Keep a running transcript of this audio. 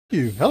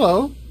you.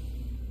 Hello.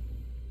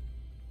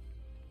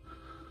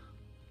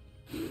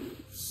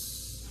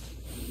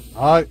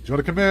 Alright, join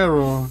the command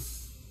room.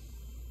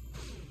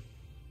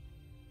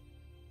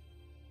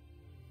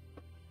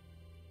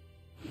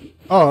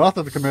 Oh, that's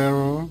not the command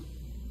room.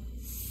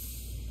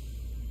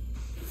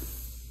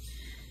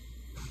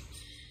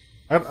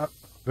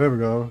 There we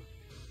go.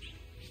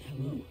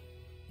 Hello.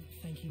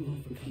 Thank you all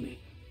for coming.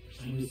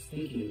 I was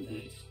thinking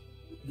that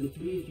the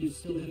three of you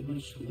still have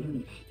much to learn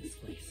about this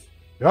place.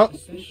 Yep.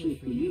 Especially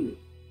for you,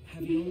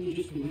 having only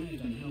just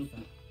arrived on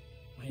Alpha.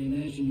 I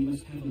imagine you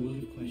must have a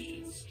lot of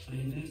questions. I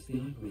have asked the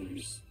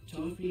operators to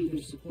offer you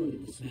their support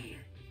in this matter.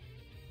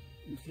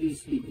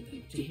 Please speak with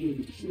them to hear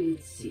the truth.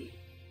 Let's see.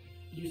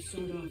 You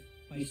start off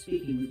by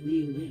speaking with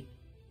Liu Lan.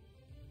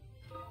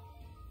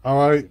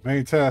 Alright,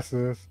 main task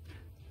is.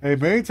 A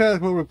main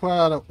task will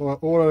require an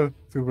order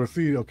to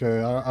proceed.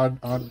 Okay, I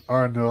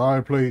know. I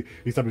already played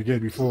these type of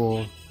games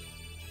before.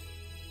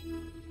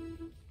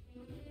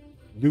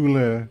 Liu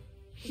Lan.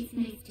 It's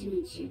nice to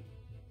meet you.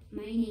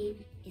 My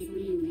name is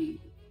Liu Lan.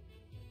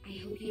 I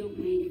hope you don't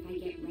mind if I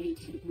get right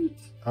to the point.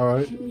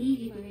 Alright. I believe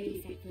you've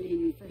already set foot in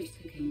your first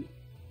cocoon,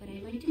 but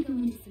I'd like to go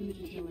into some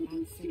detail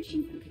about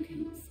searching for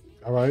cocoons.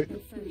 Alright.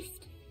 But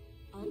first,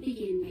 I'll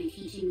begin by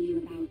teaching you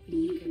about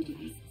Ryuker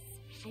Devices.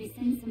 I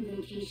sent some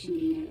location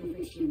data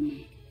over to your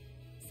mag,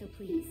 so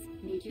please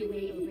make your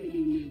way over there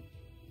now.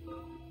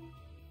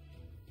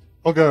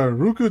 Okay,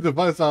 Ryuker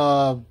Device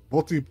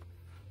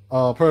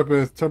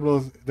multi-purpose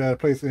terminals that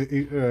place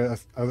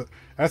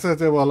assets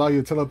that will allow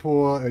you to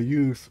teleport and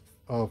use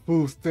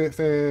food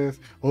stands,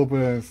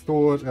 open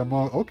storage, and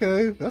more.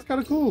 Okay, that's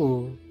kind of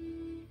cool.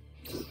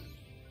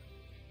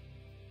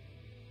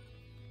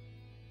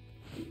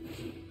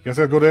 Guess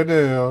I'll go there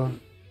now.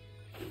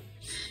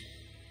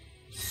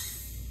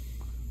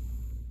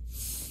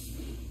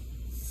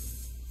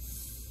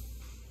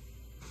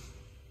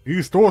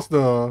 You store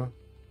stuff.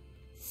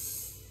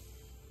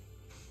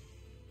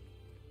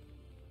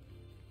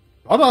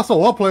 I thought I saw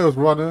one player was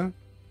running.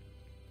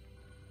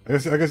 I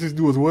guess he's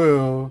do as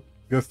well.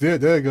 Guess there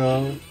you go.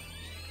 You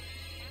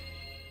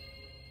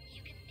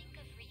can think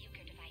of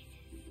Ryuker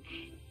Devices as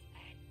a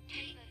type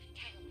of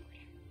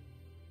teleporter.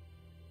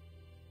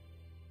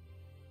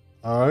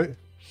 Alright.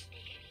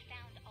 They can be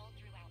found all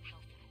throughout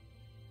Alpha.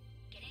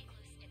 Getting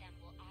close to them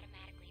will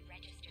automatically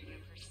register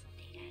your personal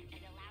data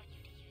and allow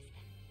you to use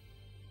them.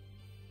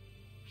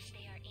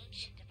 They are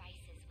ancient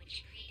devices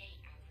which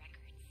predate our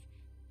records.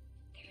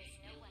 There is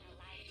no one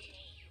alive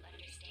today who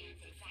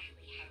understands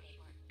exactly how they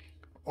work.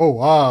 Oh,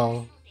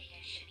 wow. Personal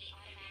data should be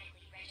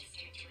automatically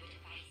registered to a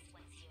device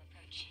once you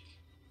approach it.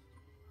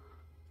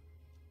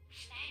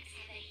 Snags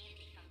have a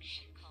handy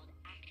function called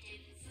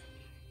active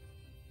sonar,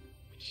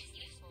 which is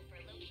useful for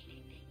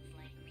locating things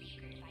like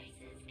Ryuker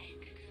devices and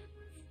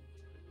cocoons.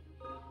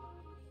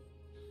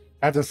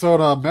 At the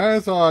sonar,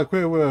 magnets are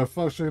equipped with a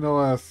function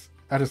known as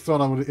at the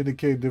sonar would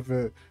indicate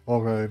different.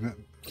 Okay,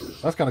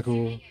 that's kind of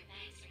cool. Your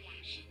mag's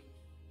reaction.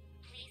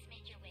 Please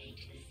make your way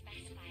to the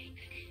specified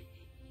cocoon.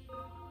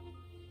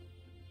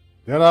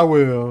 That I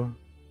will.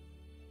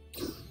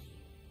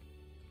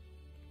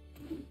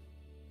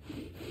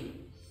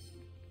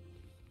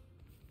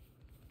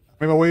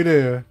 Make my way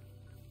there.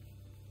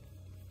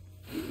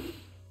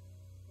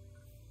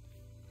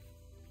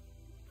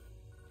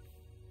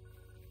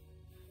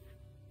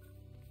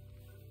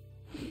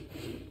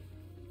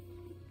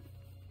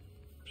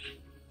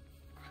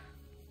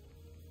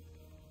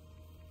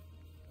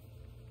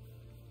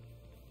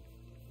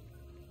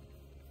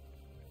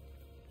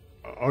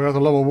 Oh, that's a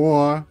level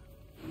 1.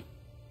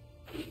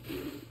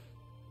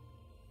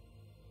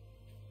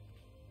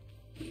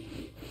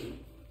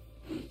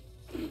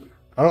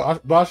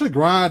 But I should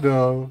grind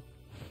though.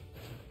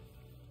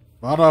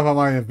 I don't know if I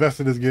might invest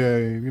in this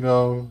game, you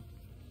know.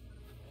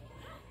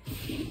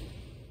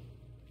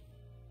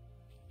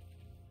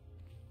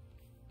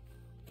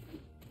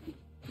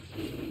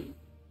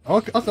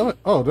 Okay,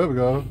 oh, there we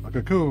go. A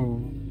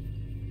cocoon.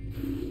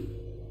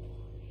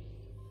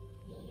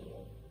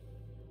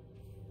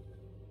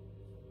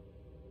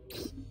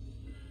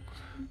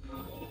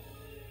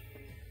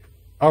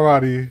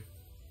 Alrighty.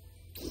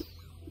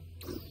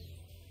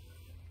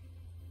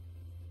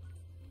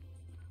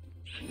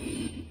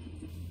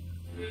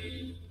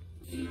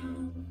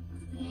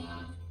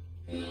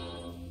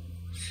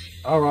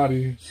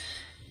 Alrighty.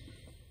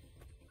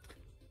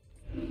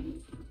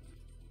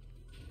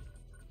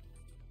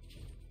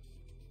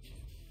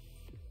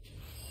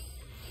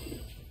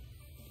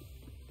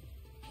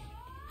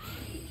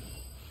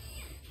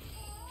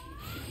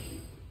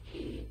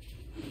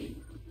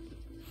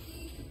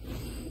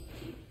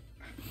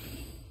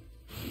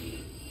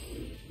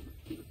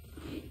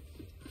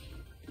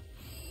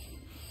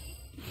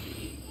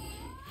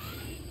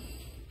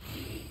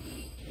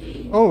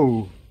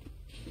 Oh.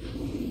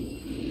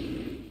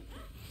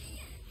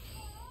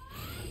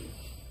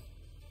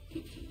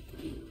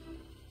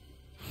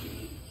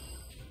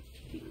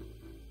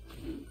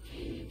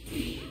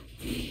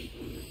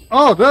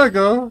 Oh, there you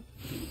go.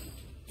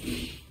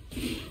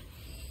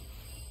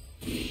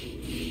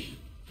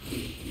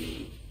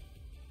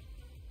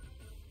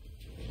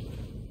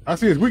 I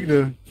see his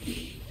weakness.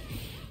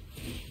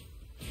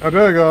 Oh,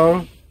 there you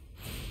go.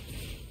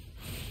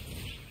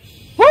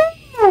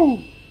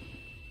 Woo!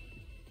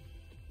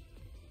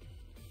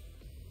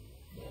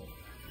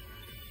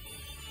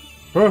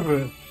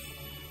 Perfect.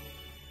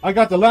 I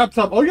got the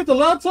laptop. Oh, you got the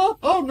laptop?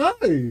 Oh,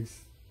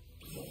 nice.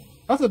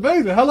 That's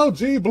amazing. Hello,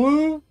 G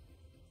Blue.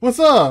 What's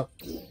up?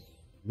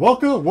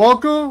 Welcome,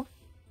 welcome.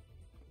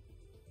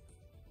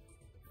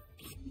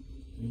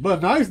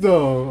 But nice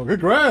though.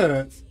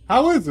 Congrats.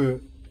 How is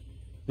it?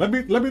 Let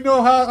me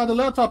know how the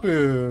laptop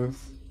is.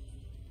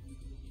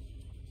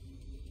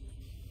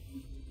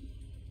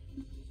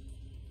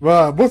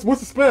 Right. What's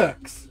the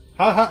specs?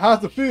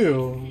 How's it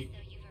feel?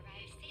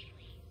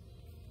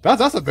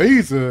 That's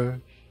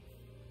amazing.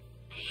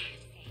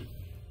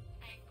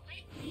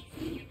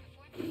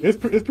 It's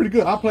pretty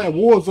good. I'm playing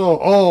Warzone.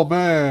 Oh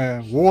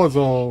man,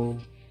 Warzone.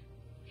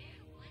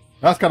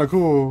 That's kind of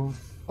cool.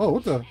 Oh,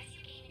 what the?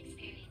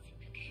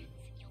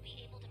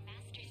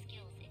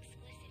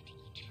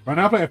 Right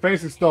now I'm playing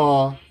Phantasy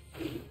Star.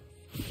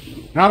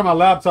 Not on my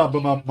laptop,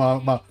 but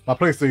my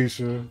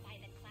PlayStation.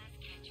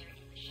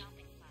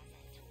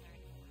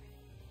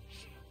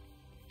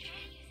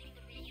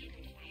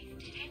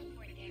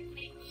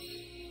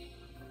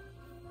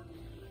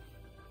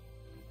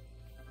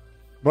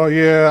 But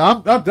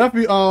yeah, I'm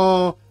definitely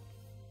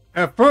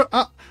at first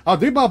I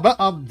think about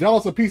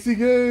download some PC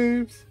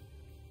games,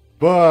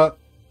 but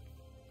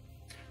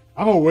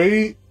I'm gonna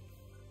wait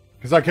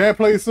because I can't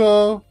play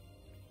some.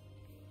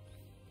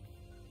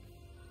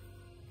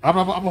 I'm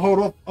gonna hold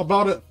off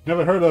about it.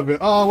 Never heard of it.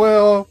 Oh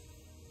well,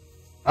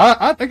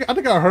 I think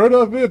I heard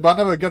of it, but I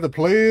never got to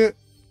play it.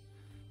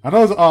 I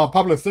know it's a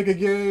popular Sega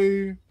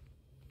game.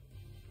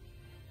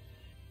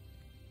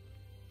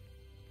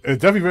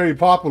 It's definitely very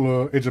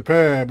popular in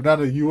Japan, but not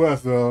in the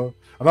US though.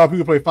 A lot of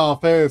people play Final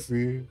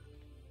Fantasy.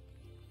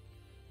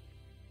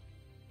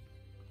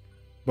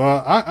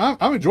 But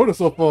I'm enjoying it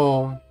so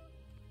far.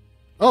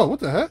 Oh,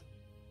 what the heck?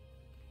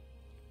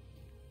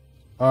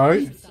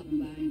 Alright.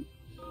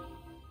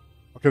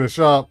 Okay, the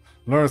shop.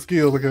 Learn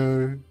skills,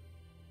 okay.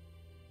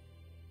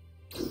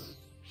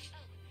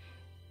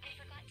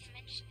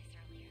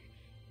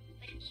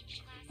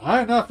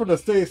 I'm not from the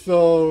States,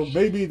 so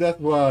maybe that's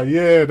why.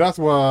 Yeah, that's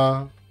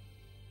why.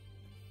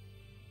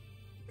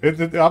 I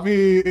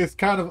mean, it's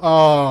kind of,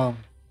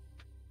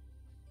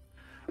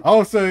 I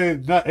would say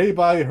not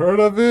everybody heard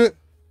of it.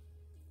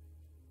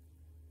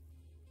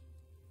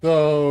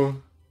 So,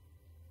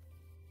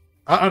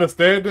 I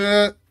understand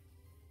that.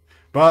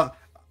 But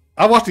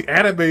I watched the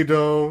anime,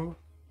 though.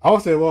 I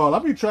would say, well,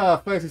 let me try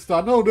Phantasy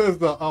Star. I know there's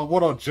the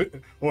one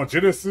on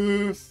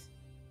Genesis.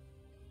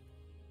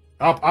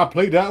 I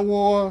played that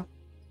one.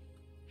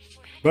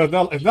 But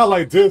it's not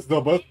like this,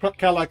 though. But it's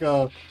kind of like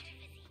a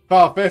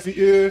Final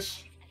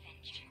Fantasy-ish.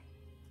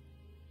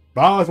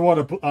 But I always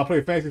want to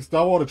play Phantasy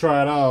Star. I want to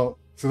try it out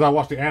since I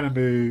watched the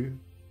anime.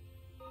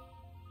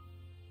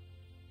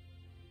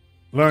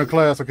 Learn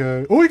class,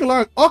 okay. Oh, you can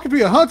learn. Oh, I can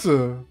be a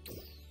hunter.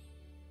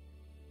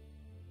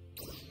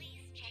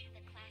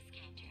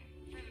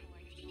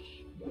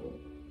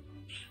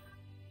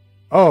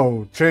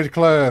 Oh, change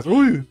class.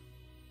 Ooh.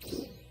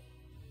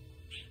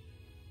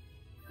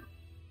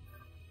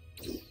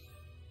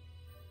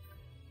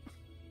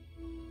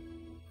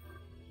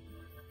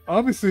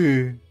 Let me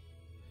see.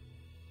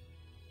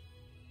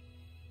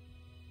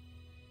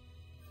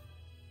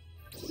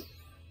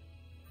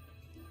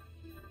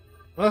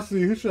 Let's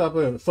see, who should I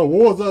play? So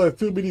Warzone has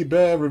too many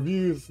bad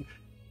reviews.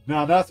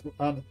 Now that's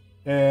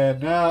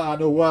and now I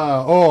know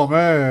why. Oh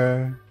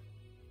man,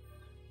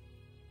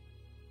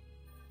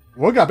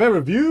 what got bad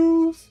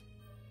reviews?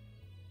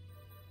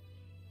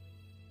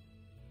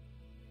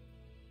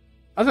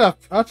 I try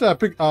to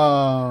pick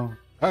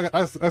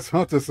that's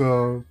Hunter.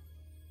 So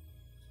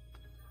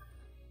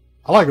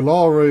I like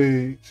Law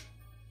Rage.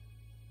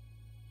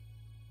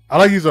 I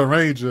like using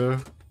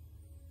Ranger.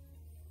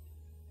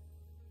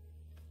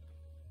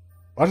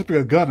 I should pick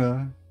a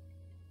gunner.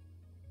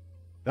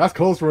 That's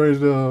close range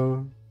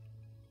though.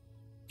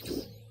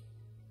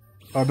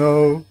 Oh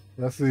no.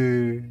 Let's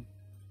see.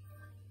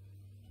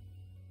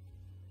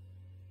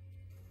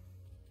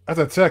 That's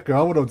a Tekka.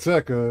 I want a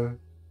Tekka.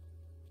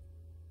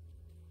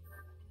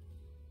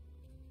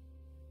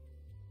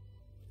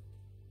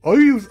 Oh,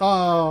 you use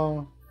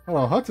hold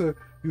on, Hunter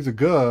use a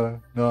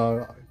gun.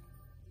 No,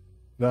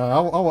 I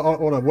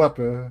want a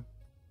weapon.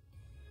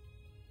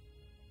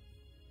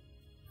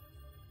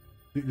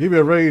 Give me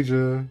a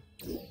Ranger.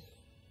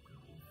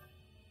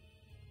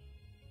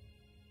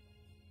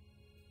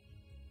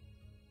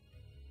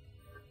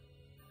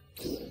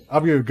 I'll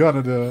be a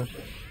gunner there.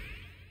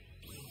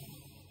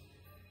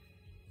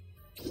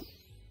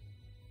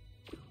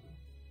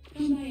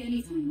 Come by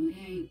anytime,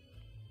 okay?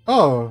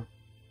 Oh,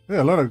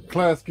 yeah, learn a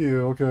class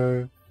skill,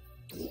 okay.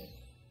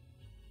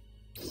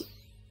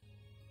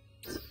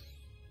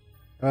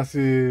 I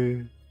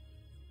see.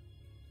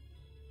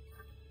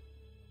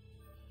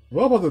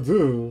 What am I supposed to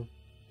do?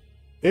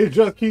 It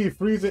just keep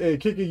freezing and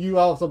kicking you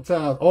out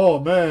sometimes. Oh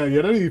man,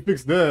 yeah, they need to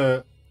fix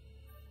that.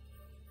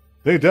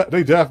 They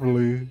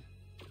definitely.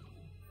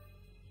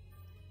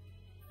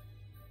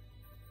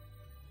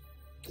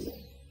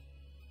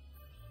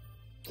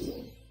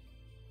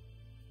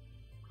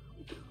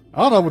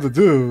 I don't know what to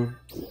do.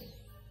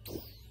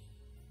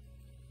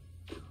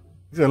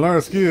 He said learn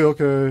a skill,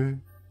 okay.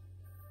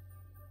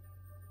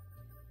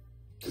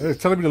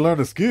 It's telling me to learn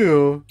a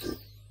skill.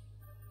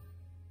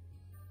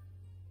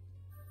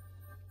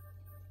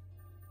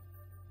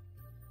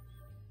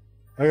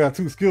 I got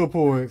 2 skill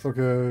points,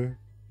 okay.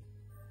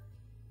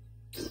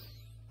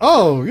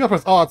 Oh, you gotta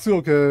press R2,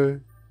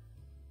 okay.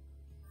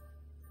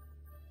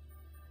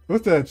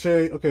 What's that?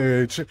 Chain,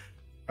 okay.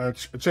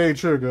 Chain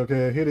trigger,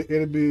 okay. Hit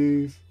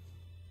enemies.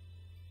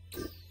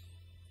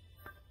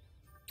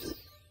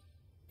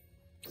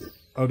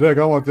 Oh, dang,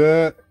 I want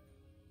that.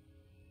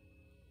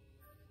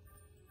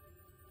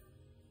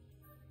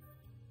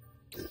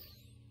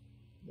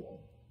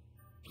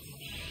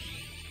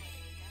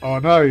 Oh,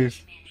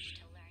 nice.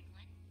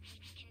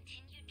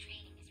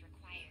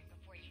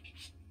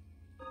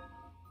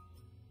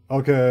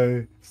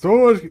 Okay.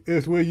 Storage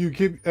is where you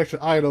keep extra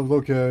items,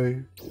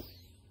 okay.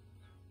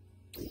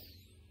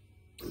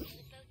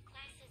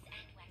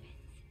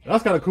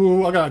 That's kind of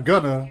cool. I got a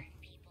gunner.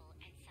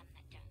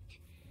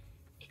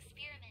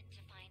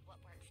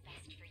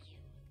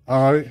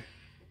 All right.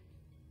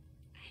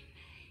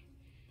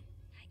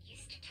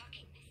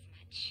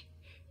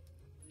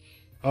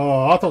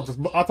 Oh, I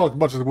talked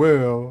much as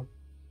well.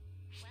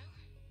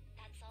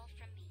 That's all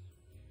from me.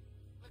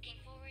 Looking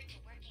forward to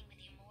working with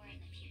you more in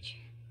the future.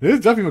 This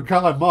is definitely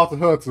kind of like Monster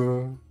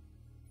Hunter.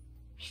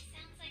 It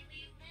sounds like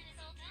Liu Lan is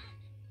all done.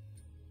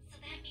 So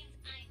that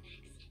means I'm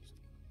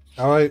next.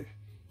 All right.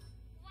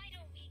 Why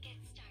don't we get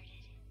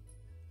started?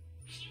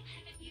 You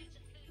haven't used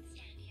a food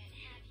stand yet,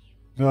 have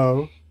you? No.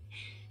 Of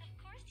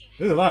course you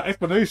There's a have. lot of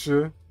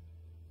explanation.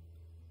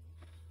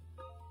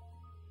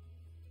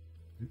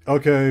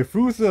 Okay,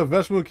 fruits and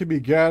vegetables can be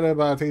gathered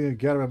by obtaining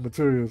gathering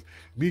materials.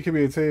 Meat can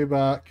be obtained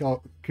by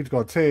creatures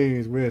called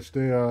Tames, which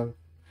they are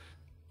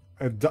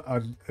a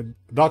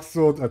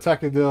Doxel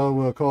attacking them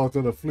will cause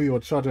them to flee or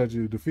charge at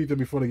you. Defeat them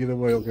before they get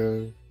away,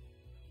 okay.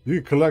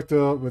 You can collect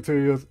the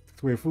materials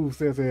to a food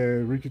sense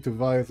and Ryuker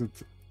Device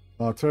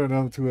and turn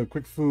them to a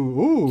quick food.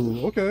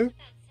 Ooh, okay. About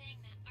saying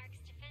that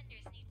Ark's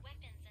defenders need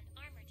weapons and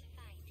armor to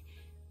fight.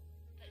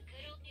 But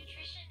good old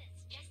nutrition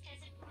is just as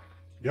important.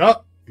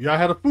 Yup. Y'all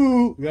had a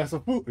food. You got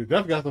some food. You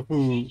definitely got some food.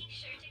 Making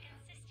sure to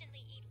consistently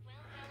eat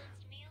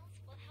well-balanced meals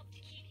will help to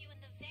keep you in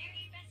the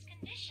very best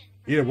condition.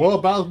 Eat a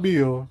well-balanced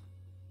meal.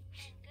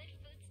 And good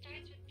food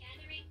starts with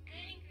gathering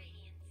good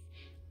ingredients.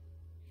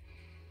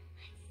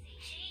 Let's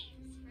see.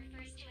 Tames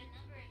refers to a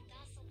number of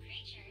docile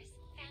creatures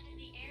found in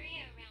the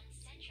area around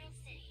Central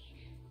City.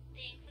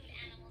 They include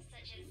animals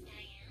such as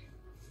Diane,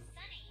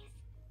 Sunnies,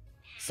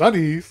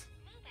 Sunnies.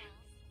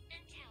 Moobells,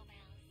 and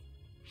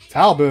Towbells.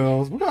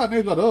 Towbells. What kind of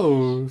names are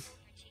those?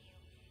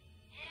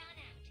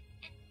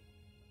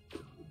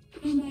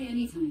 Come by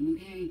anytime,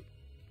 okay?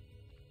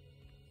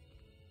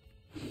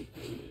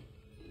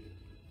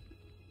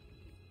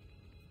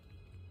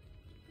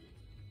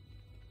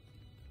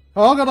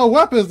 Oh, I don't got no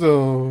weapons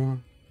though.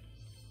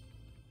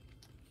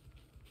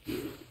 I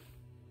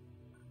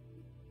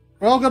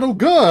don't got no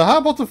gun. How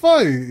about to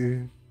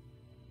fight?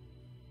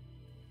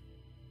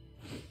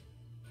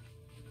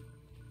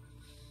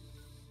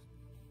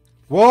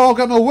 Well, I don't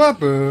got no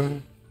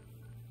weapon.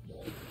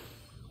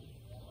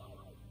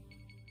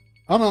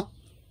 I don't.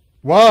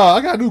 Wow,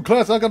 I got a new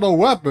class. I got no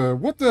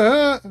weapon. What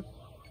the heck?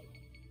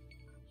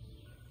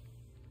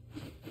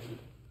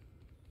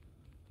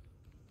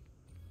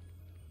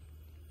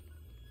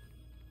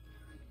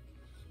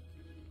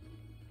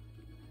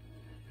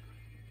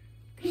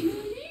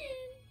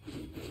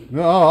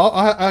 No,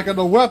 I got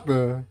no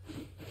weapon.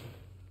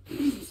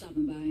 Thanks for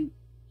stopping by.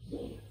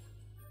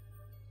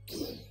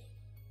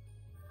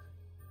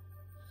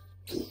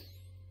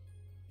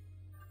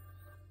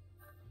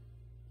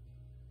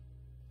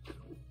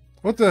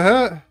 What the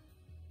heck?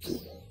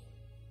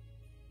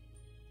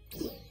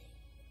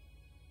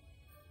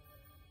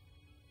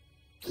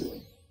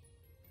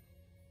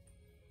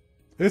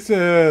 It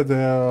said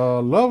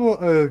the level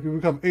can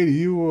become 80.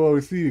 You will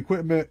receive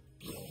equipment.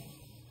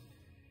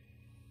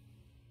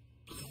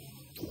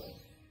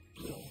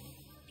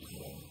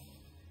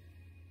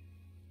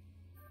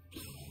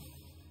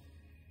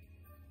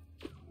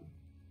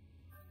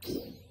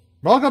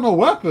 But I got no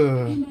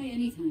weapon. Come by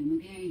anytime,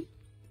 okay?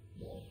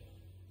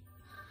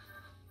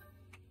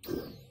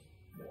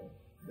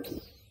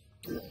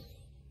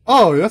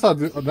 Oh, that's how.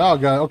 Now I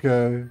got it.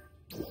 Okay.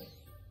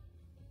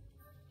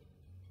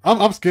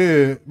 I'm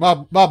scared. My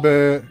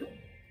bad.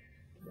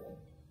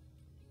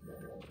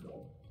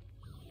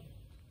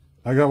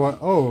 I got what?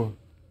 Oh.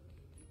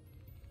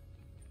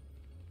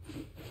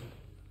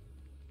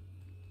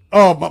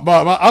 Oh,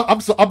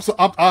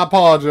 I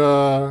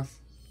apologize.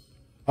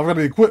 I've got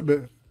the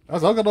equipment. I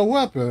got no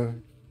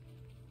weapon.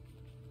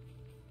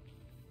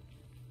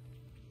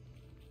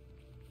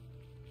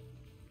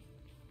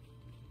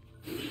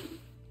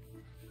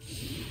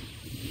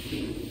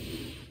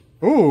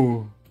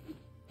 Ooh.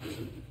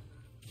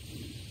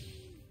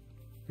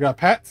 You got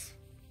pets?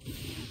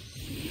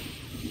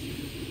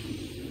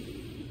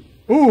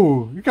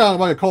 Ooh, you kind of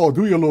like Call of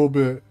Duty a little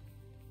bit.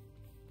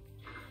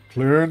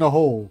 Clearing the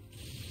hole.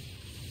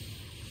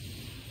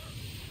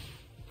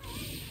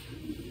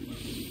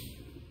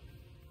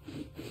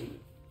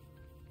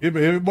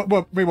 Maybe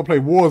we'll play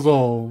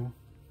Warzone.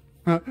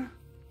 Let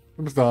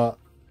me start.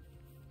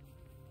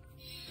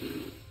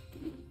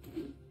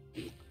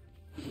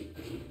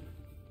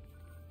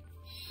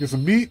 Get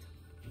some meat.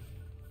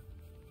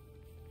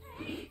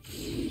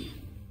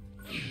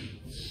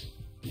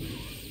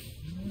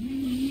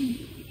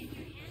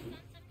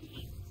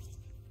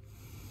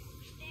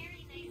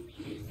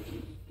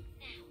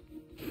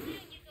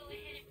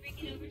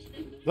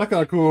 That's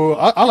kind of cool.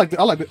 I like the.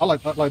 All you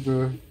have to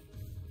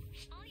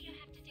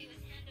do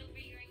is hand over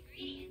your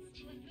ingredients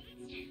to a food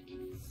stand,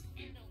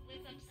 and they'll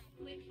whip up some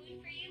quick food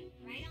for you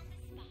right on the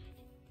spot.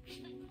 The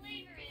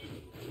flavor is...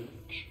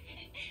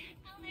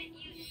 I'll let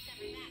you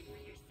discover that for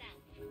yourself.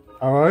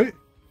 All right.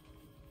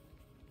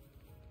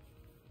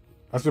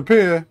 Let's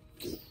prepare.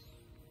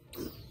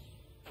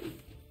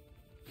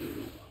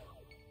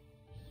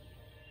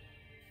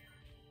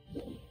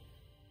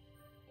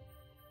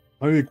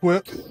 Let me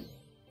equip.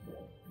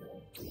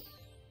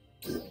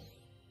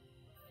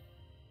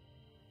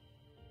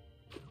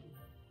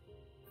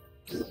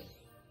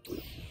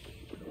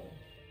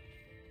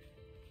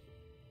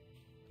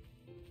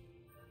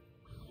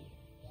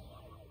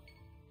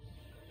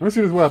 Let me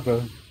see this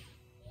weapon.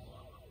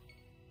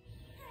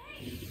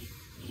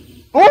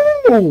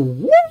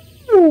 Oh!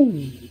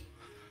 Woo!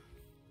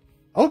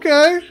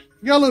 Okay.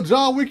 You got a little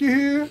John Wick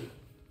here.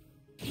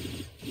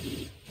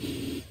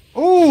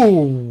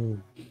 Oh!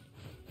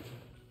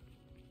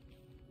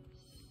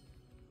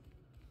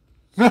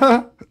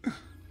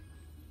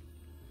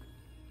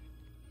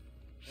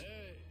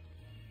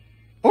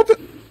 What the?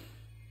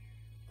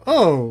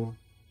 Oh!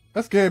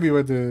 That scared me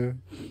right there.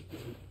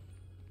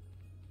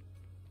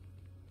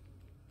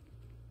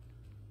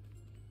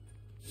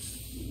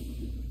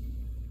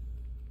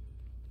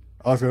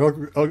 I was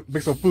gonna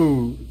make some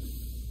food.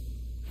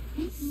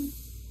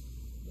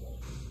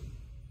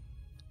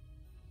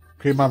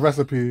 Create my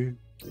recipe.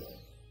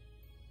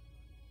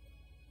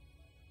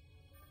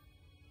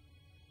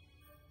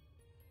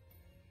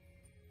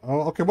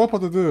 Oh, okay. What am I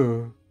supposed to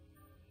do?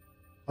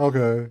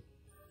 Okay.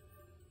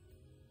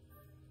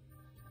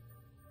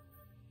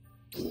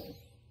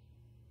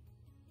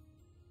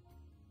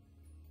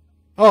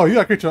 Oh, you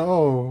gotta create your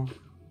own.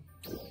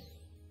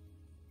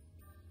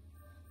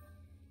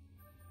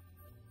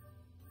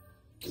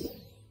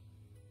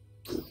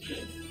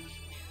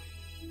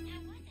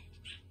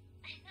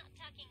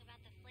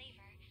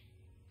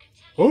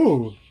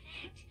 Oh.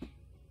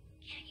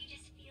 Can't you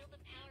just feel the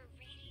power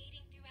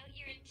radiating throughout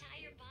your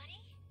entire body?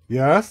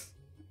 Yes.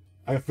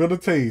 I feel the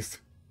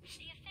taste. The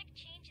effect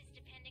changes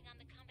depending on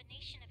the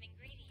combination of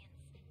ingredients.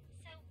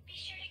 So be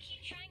sure to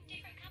keep trying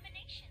different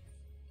combinations.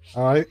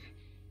 Alright.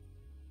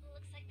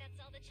 Looks like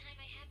that's all the time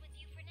I have with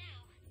you for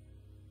now.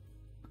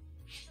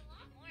 There's a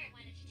lot more I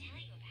wanted to tell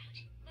you about,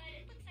 but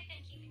it looks like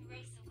I'm keeping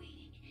Rossa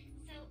waiting.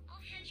 So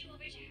I'll hand you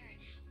over to her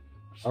now.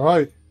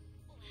 Alright.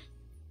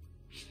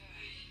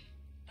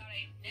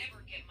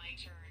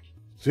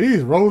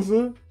 Jeez,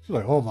 Rossa. She's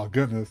like, oh my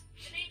goodness.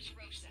 The name's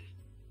Rossa.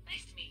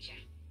 Nice to meet you.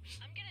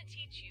 I'm gonna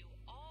teach you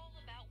all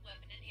about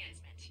weapon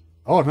enhancement.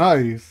 Oh,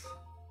 nice.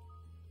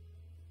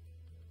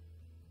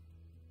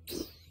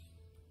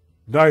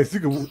 Nice. You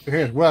can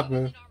enhance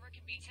weapon. Armor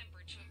can be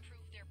tempered to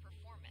improve their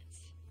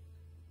performance.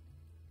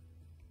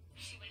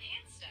 To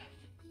enhance stuff,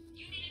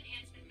 you need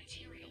enhancement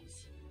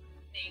materials,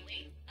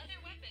 namely other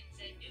weapons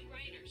and new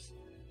grinders.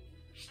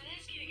 I'd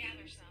ask you to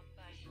gather some,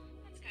 but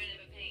that's kind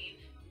of a pain.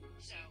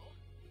 So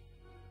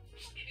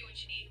I'll give you what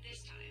you need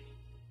this time.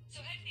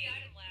 So head to the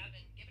item lab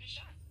and give it a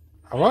shot.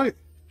 Alright.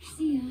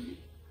 See ya.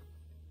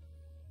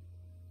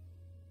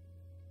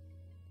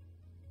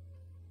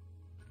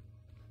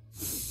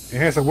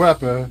 Enhance a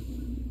weapon.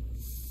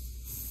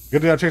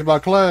 Good thing I changed my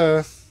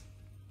class.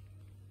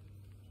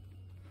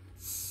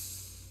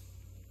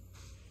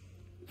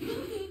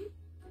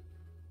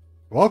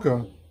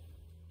 Welcome.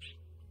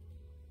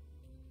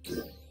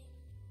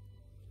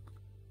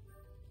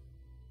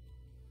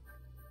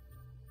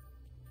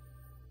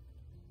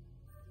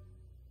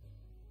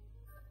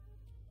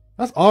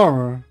 That's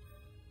armor.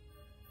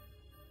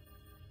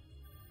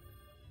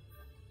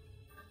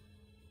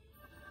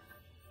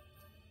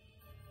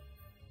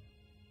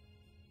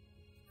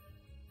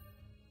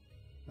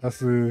 Let's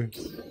see.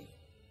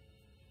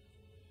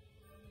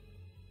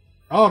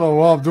 I don't know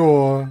what I'm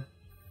doing.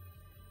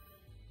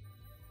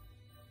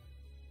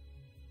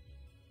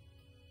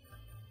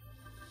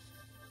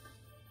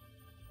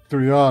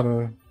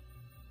 Triana.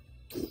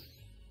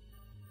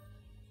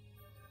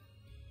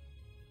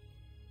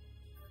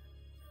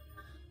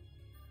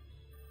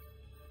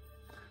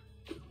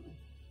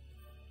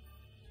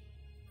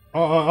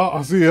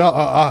 I see.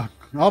 I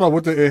don't know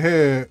what the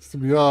enhance, to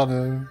be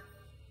honest.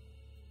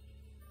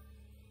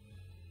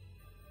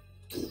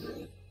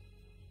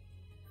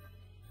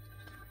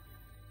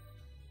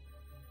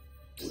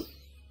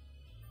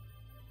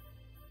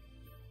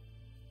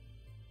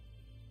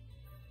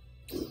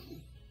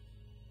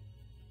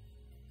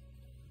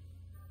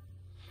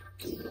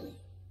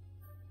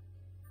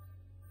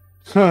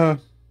 Huh.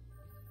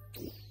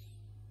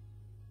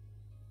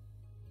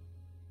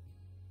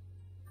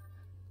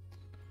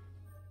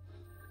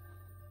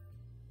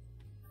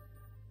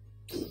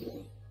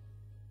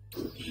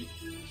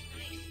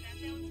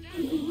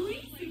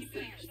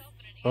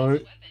 All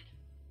right. Weapon.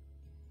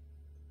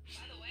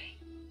 By the way,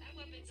 that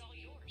weapon's all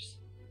yours.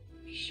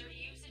 Be sure to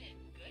use it in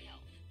good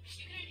health.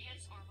 You can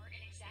enhance armor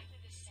in exactly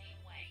the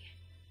same way.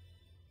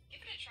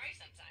 Give it a try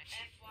sometime.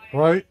 FYI.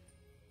 Right.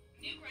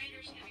 New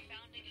grinders can be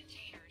found in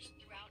containers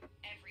throughout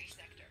every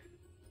sector.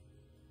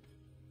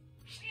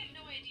 We have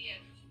no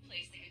idea who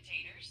placed the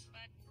containers,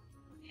 but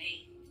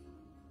hey,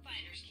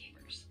 finders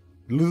keepers.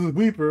 Losers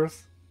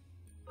weepers.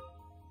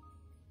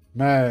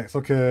 Max,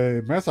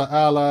 okay. Max are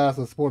allies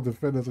and support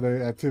defenders in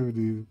their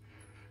activities.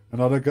 And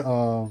all that.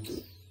 Oh,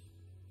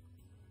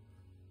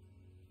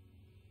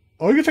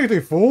 you can change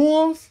their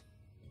forms?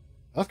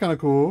 That's kind of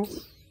cool. And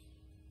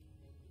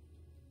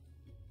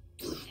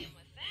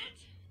with that,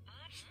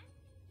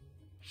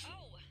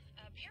 oh,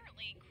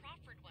 apparently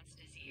Crawford wants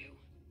to see you.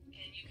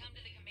 Can you come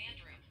to the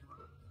command room?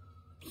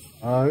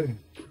 Alright.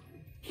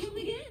 Come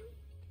again.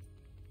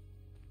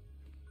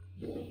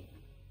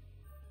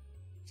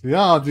 So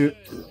y'all do.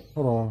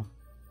 Hold on.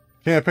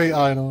 Campaign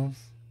items.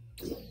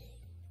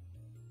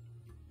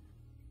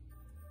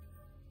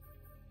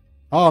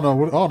 I don't know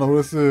what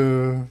this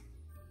is.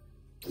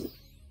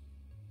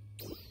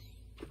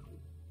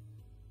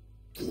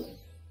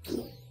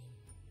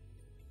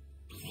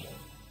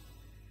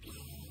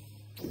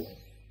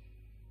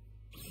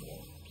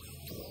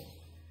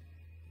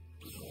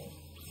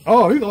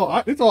 Oh,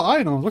 these all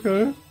items.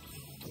 Okay.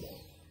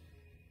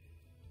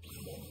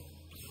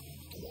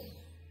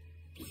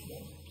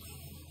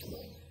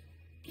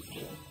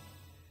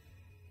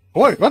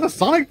 Wait, that's a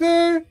Sonic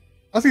thing?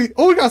 I see.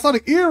 Oh, we got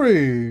Sonic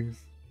earrings.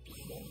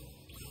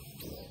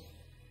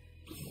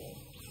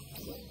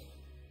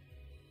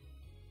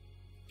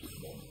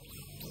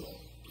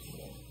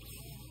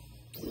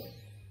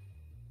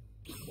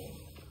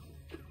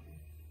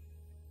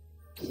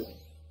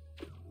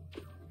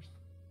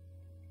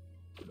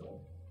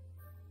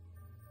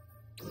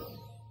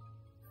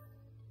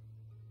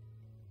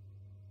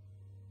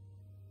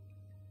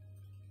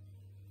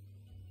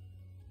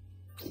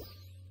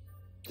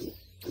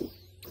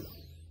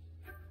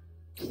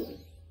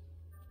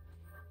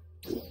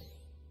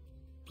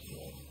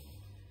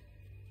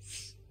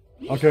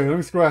 Okay, let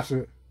me scratch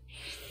it.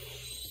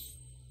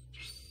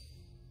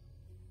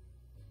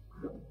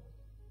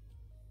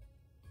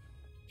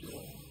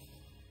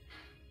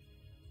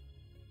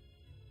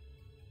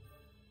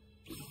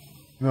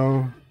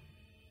 No.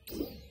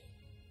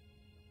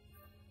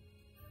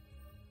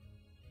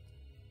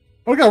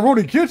 Oh, we got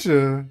Rody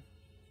Kitchen.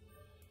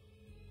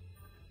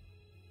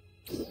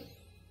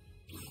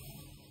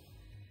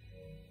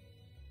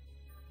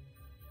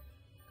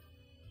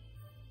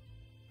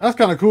 That's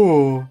kind of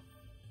cool.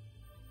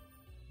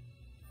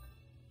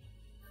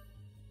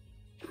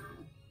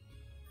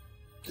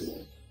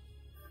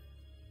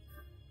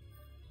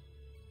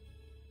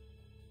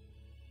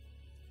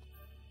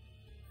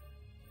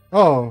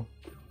 Oh,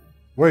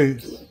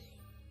 wait.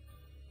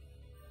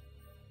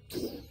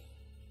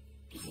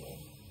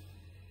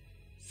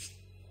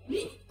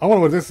 I wonder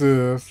what this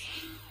is.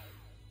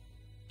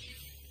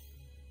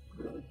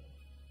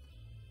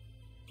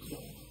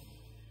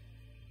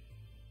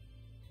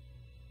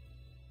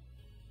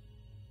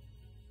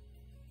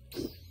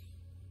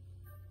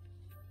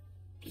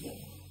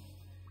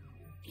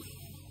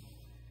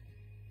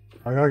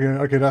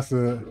 Okay, that's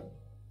it.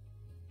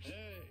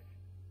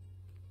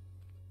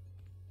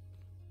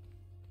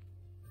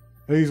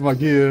 Here's my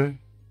gear.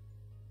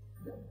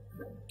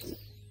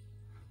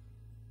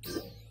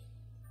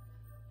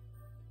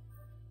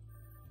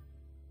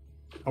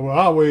 Oh, well,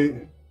 I'll wait.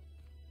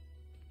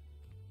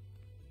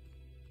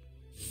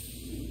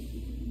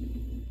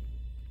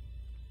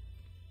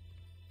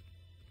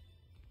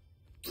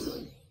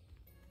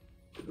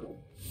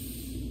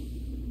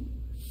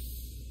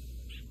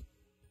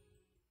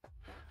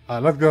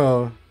 Alright, let's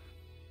go.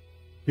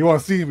 You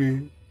want to see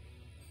me?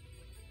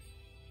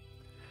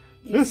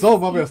 This is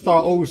over by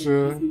Star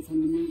Ocean. On the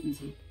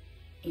mountaintop.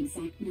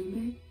 Exact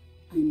number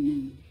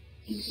unknown.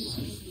 Increase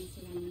presence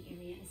around the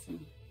area as well.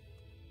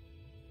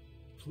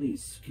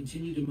 Please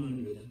continue to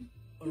monitor them.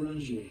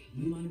 Oranje,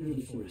 you monitor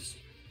the forest.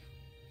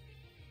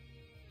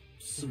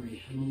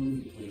 Sorry, I'm all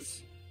over the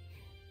place.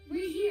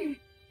 We're here.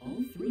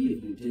 All three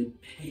of you did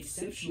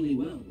exceptionally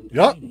well with the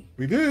Yup, training.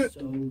 we did.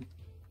 So,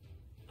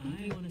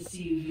 I want to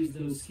see you use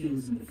those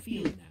skills in the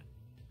field now.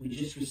 We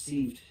just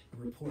received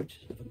a report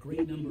of a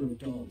great number of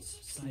dogs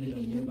sighted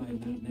on nearby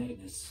Mt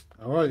Magnus.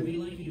 Alright. We'd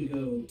like you to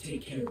go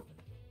take care of them.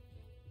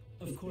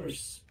 Of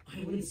course, I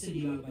wouldn't send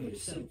you out by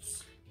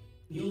yourselves.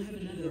 You'll have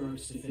another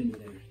Arcs defender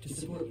there to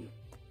support you.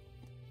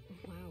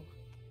 Wow.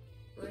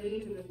 Right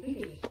into the thick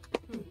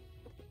of it.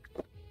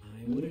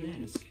 I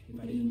wouldn't ask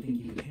if I didn't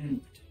think you could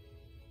handle it.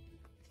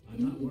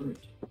 I'm not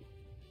worried.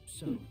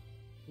 So,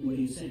 what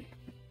do you say?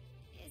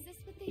 Is this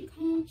what they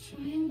call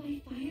trial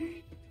by fire?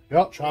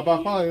 Yep, try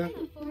by fire.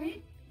 I'm up for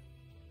it.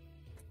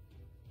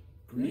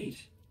 Great.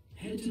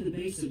 Head to the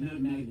base of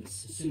Mt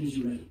Magnus as soon as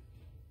you're ready.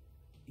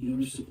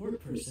 Your support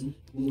person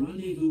will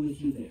rendezvous with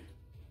you there.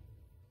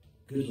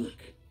 Good luck.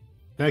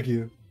 Thank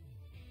you.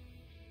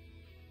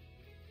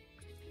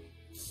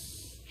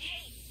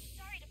 Hey,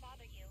 sorry to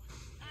bother you.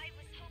 I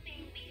was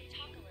hoping we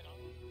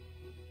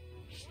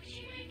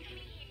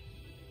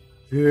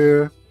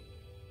Yeah.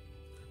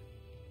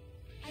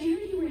 I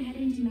heard you were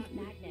heading to Mt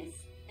Magnus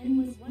and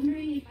was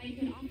wondering if I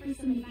could offer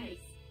some advice.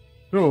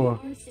 Sure.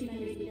 Arch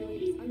Defender's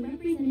abilities are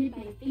represented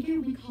by a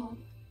figure we call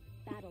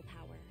Battle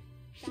Power.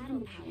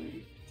 Battle Power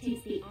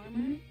takes the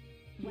armor,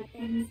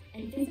 weapons,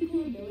 and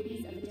physical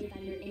abilities of a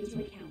defender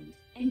into account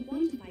and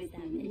quantifies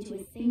them into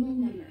a single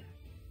number.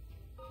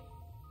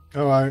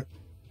 Alright.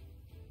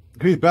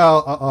 He's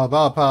battle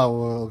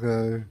power,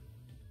 okay.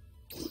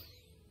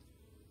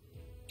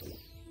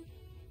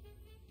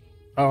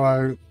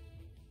 Alright.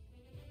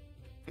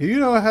 Do you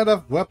know how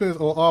enough weapons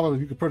or armor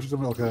you can purchase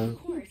them? Okay. Of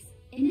course,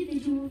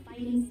 individual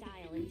fighting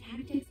style and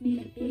tactics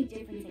make a big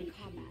difference in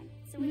combat,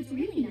 so it's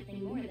really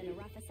nothing more than a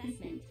rough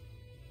assessment.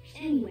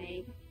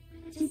 Anyway,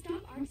 to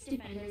stop Arch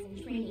Defenders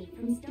in training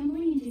from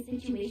stumbling into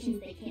situations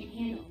they can't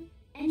handle,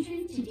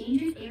 entrance to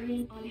dangerous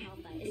areas on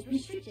Halpha is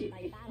restricted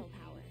by battle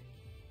power.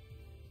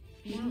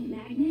 Mt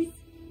Magnus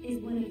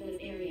is one of those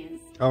areas.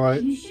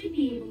 Alright. You should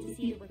be able to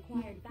see the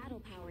required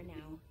battle power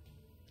now.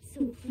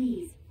 So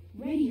please,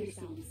 ready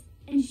yourselves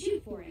and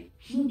shoot for it.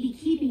 We'll be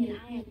keeping an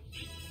eye on...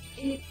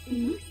 It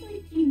looks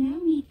like you now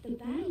meet the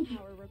battle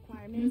power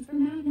requirements for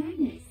Mt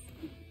Magnus.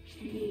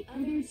 And the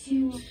other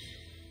two...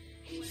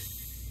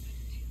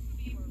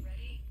 We were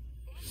ready.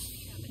 Let's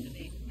meet up at the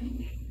base of Mount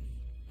Magnus.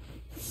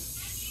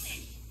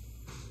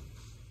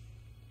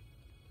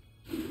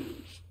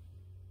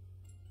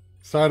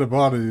 Sorry to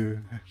bother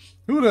you.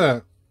 Who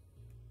that?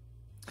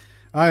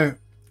 I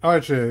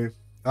Oranje.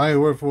 I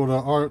work for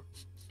the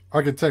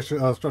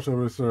architecture structural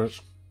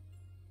research.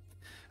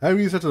 I've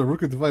been researching the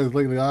Ryuker Device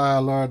lately. I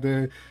learned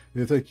that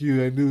it take you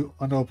to new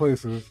unknown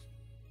places.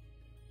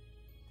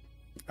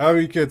 I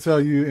really can't tell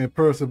you in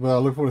person, but I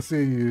look forward to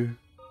seeing you.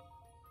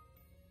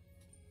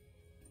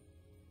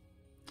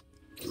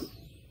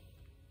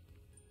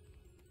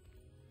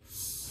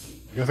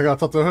 I guess I gotta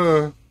talk to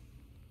her.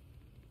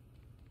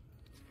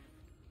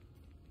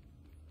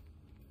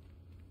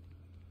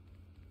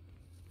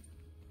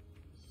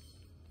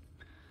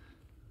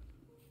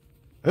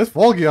 It's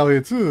foggy out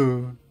here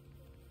too.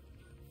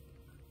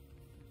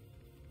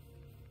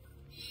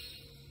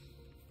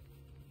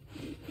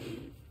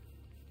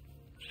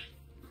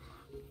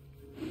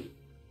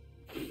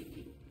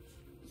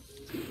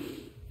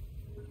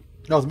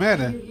 That was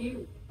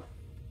Manny.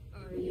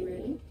 Are you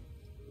ready?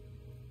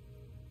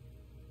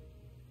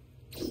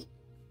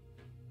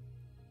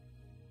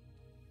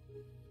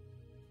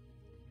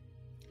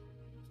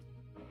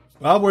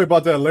 I'll worry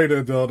about that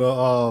later though,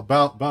 the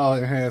bow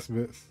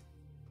enhancements.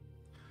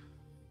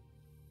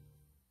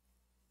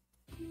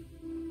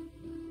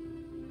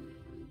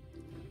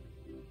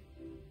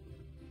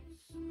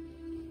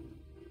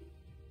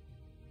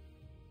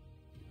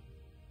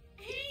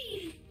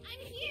 Hey, I'm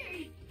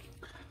here!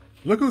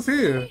 Look who's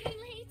here. I'm late.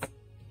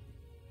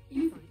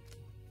 You're fine.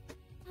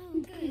 Oh,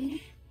 good.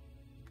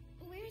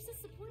 Where's the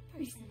support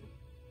person?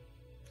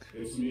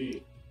 It's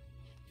me.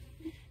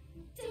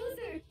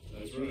 Dozer!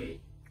 That's right.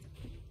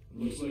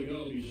 Looks like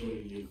I'll be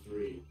joining you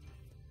three.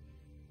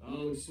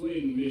 I'll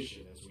explain the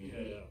mission as we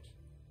head out.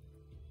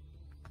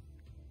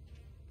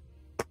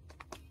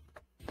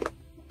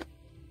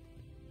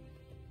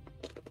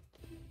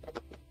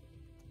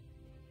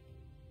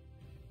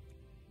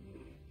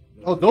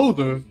 Oh,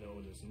 Dozer.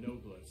 Known as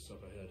Nogleth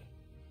up ahead.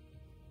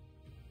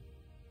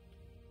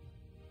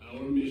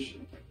 Our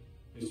mission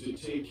is to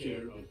take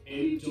care of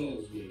any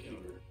dolls we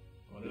encounter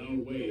on our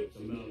way up the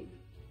mountain.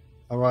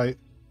 All right.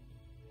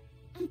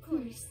 Of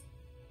course.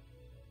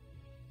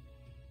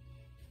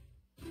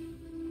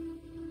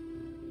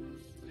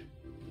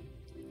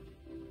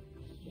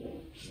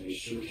 They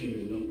sure came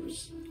in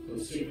numbers.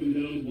 Let's take them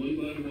down one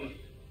by one.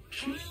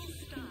 Trial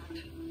start.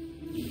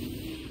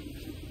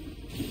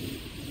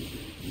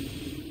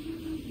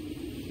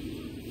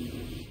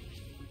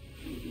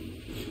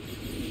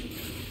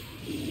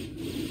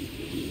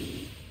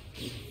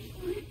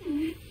 What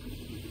the?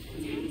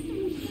 Attack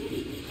someone's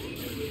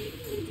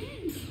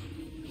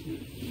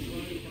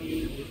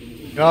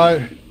body. I Guy.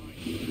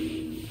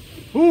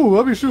 Ooh,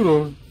 let me shoot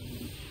him.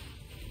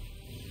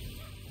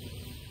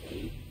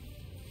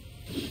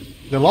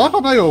 The lock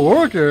up not even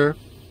working.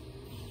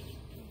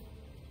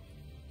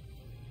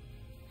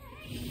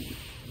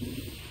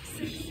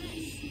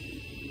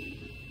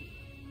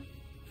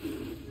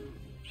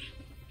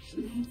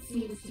 That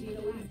seems to be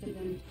the last of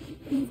them.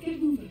 Let's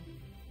get moving.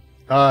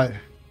 Alright.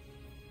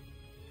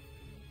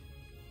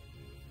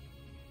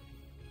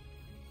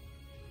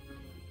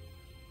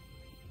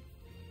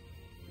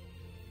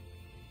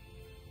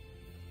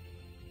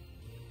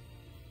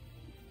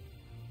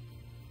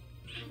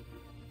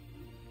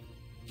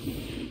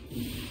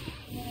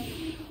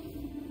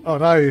 Oh,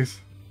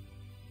 nice.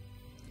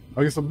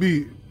 I'll get some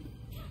meat.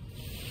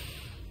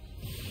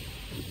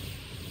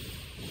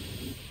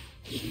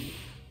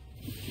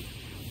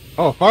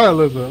 Oh, fire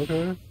lizard,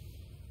 okay.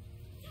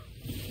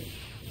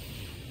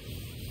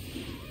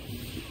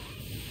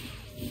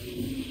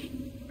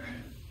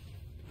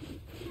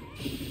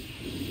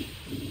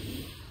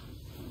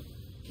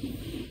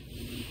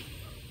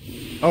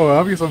 Oh,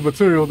 I'll get some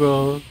material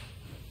though.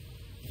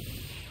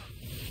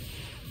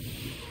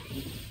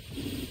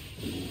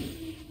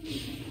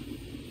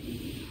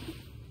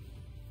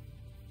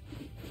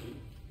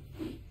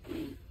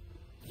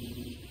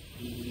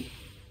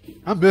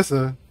 I'm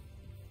missing.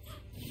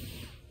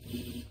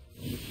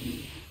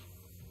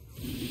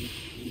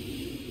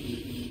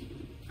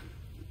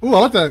 Ooh, I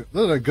like that.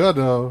 Look at that gun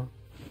though.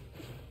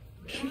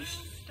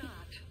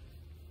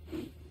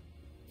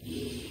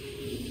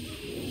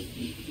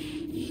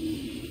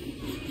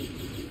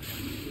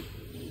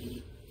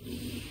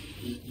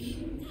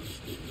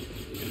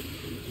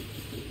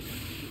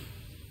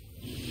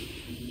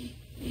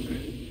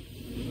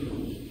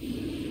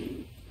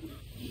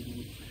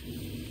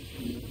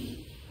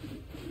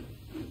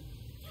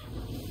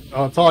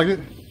 Target.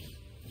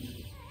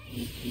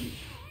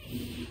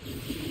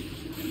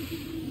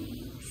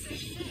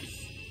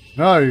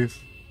 Nice.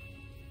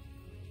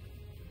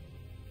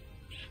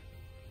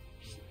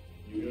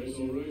 You guys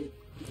alright?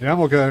 Yeah, I'm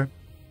okay.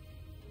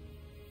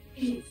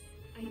 Yes,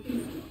 I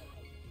think so.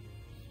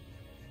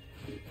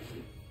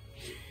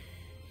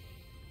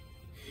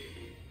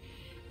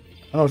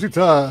 Oh, she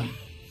tired.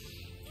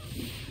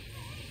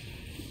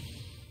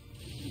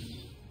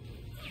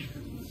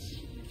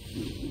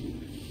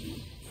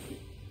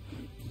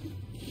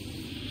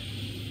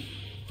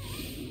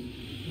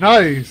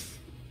 Nice.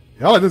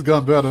 Yeah, I like this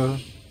gun better.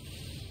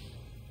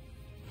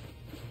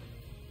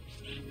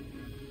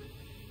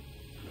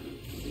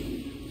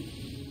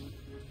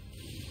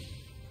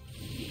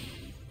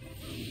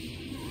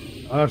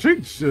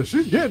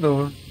 She's getting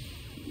her.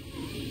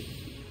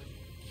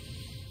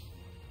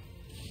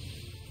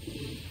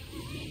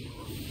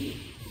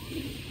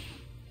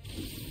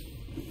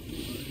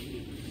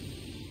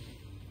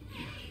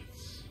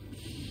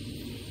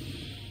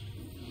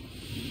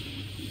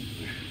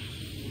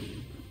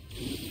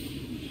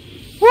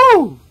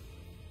 Woo!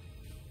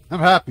 I'm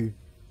happy.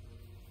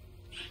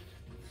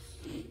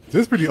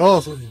 This is pretty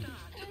awesome.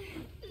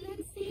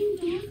 That same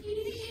dog you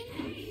did again?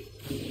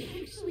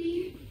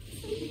 Actually,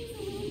 something's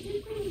a little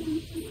different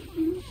about this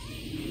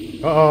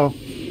one. Uh-oh.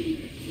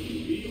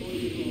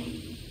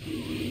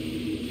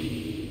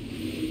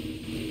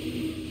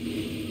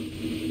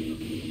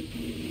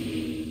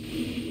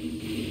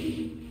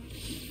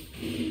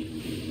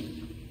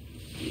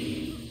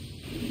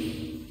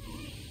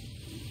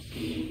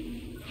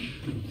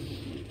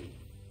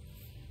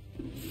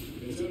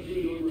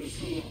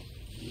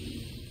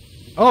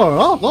 Oh,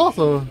 that was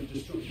awesome.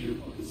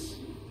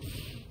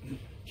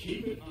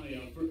 Keep an eye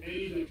out for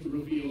any that can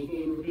reveal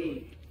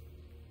vulnerability.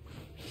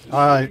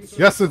 Alright,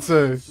 yes,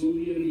 Sensei. Slow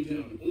the enemy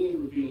down or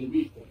reveal a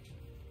weak point.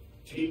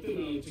 Take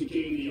them out to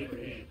gain the upper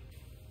hand.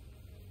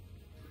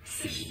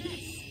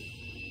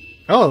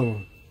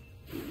 Oh.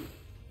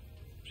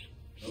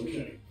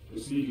 Okay,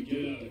 just need to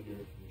get out of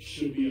here. We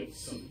should be at the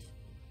summit.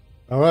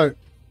 Alright.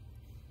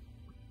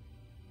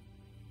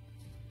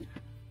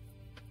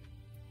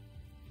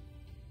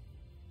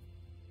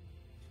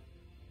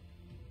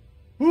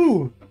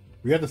 Ooh,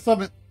 we had the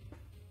summit.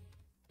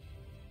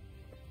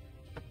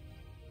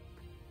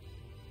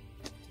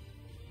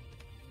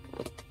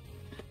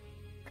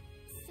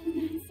 So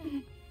that's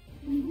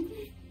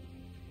Nogleth?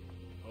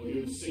 I'll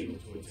give a signal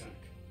to attack.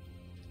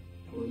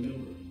 Now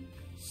remember,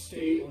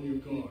 stay on your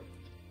guard.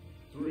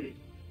 3,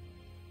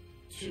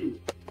 2,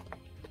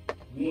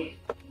 1,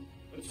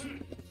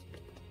 attack!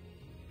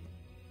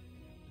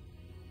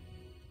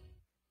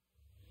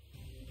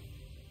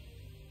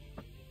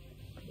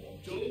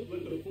 Don't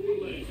let the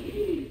four legs fool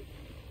you.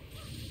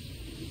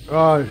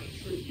 Alright.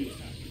 Tricky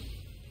attack.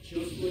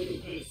 Just like a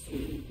pedestal.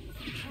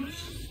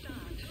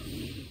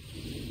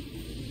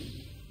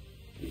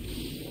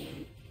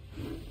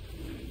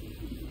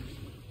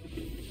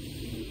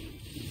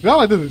 I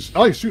like this. I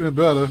like shooting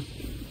better.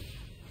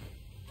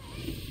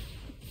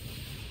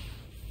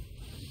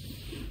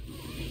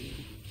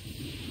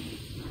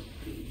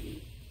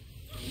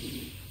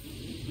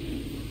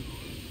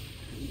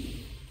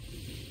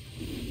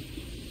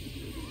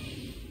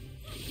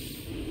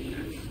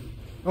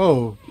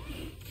 Oh.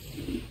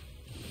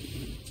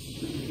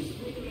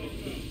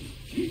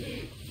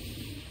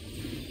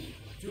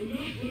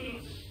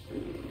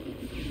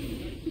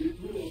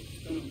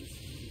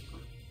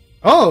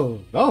 Oh,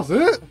 that was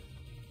it?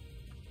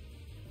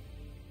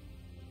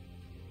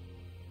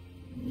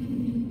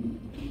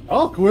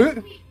 I'll quit.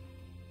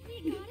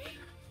 We got it?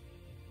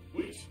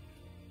 Wait.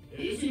 It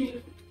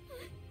isn't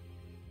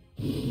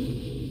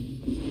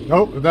over.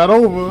 Nope, not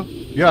over.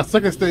 Yeah,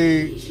 second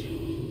stage.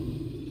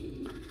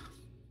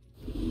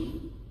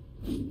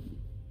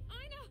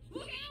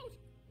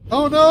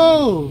 Oh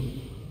no!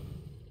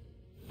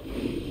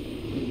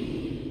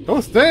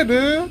 Don't stand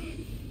there!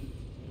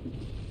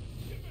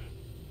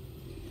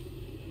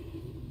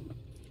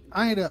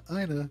 Ida.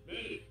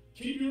 Medic,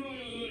 keep your eye on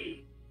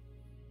Ida.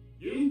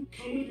 You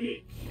come with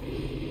me.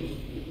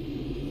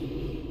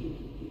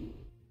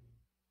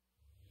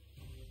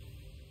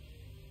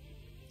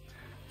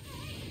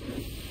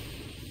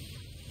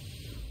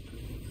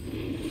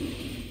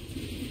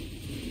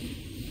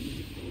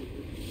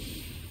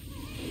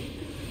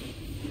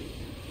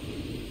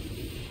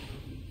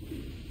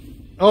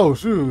 Oh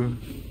shoot.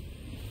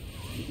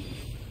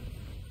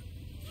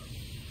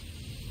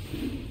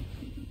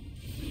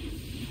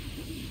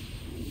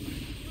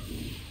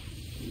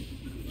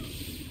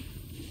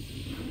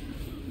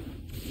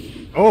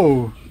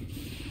 Oh.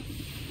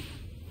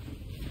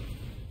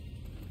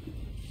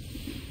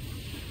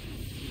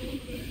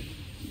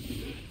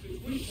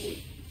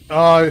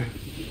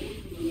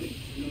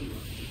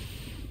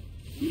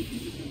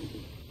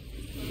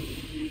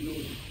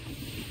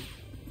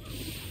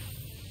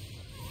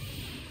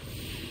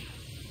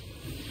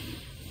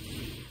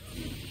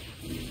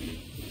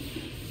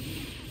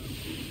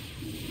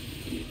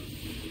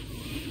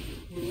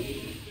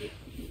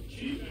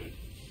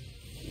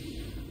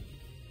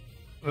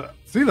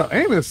 See, the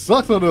aiming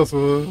sucks on this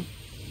one.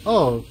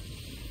 Oh.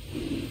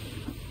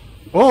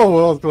 Oh,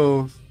 that was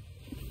close.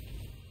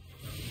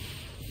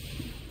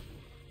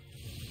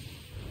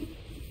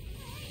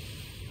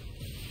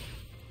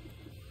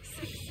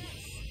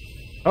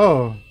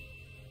 Oh.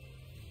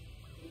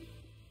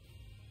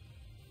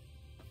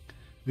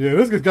 Yeah,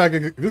 this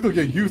gonna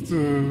get used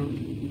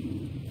to.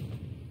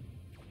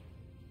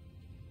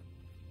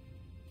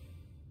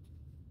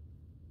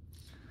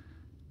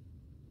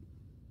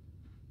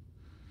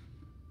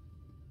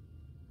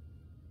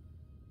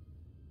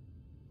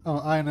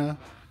 Oh, Ina.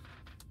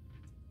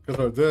 Cause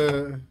her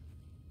dad.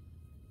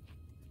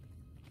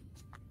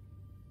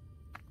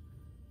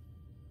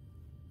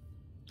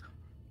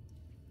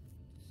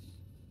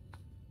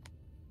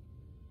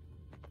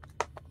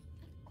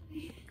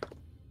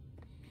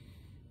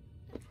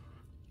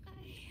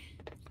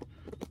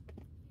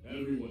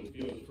 Everyone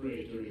feels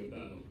afraid during a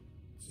battle.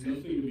 It's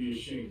nothing to be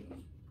ashamed of,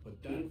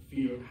 but that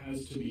fear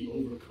has to be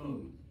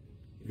overcome.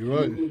 You're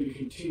right. We're going to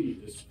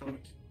continue this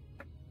fight.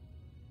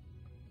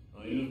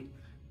 Ina,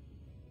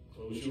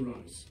 close your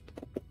eyes.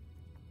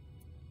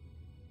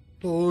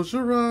 Close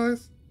your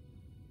eyes.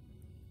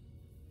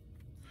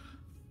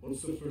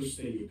 What's the first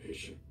thing you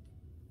picture?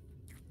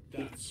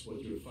 That's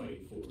what you're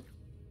fighting for.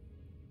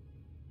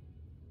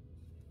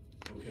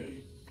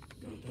 Okay,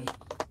 got that?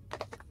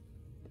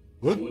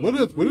 What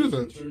is it?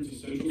 Return to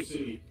Central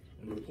City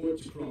and report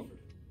to Crawford.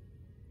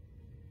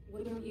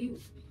 What about you?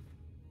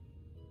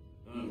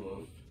 I'm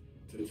off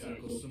to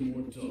tackle some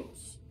more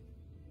dolls.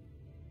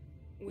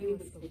 We were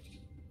flipped.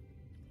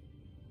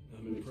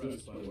 I'm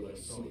impressed by what I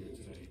saw here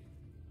today.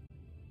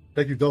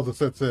 Thank you, Delta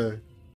Sensei.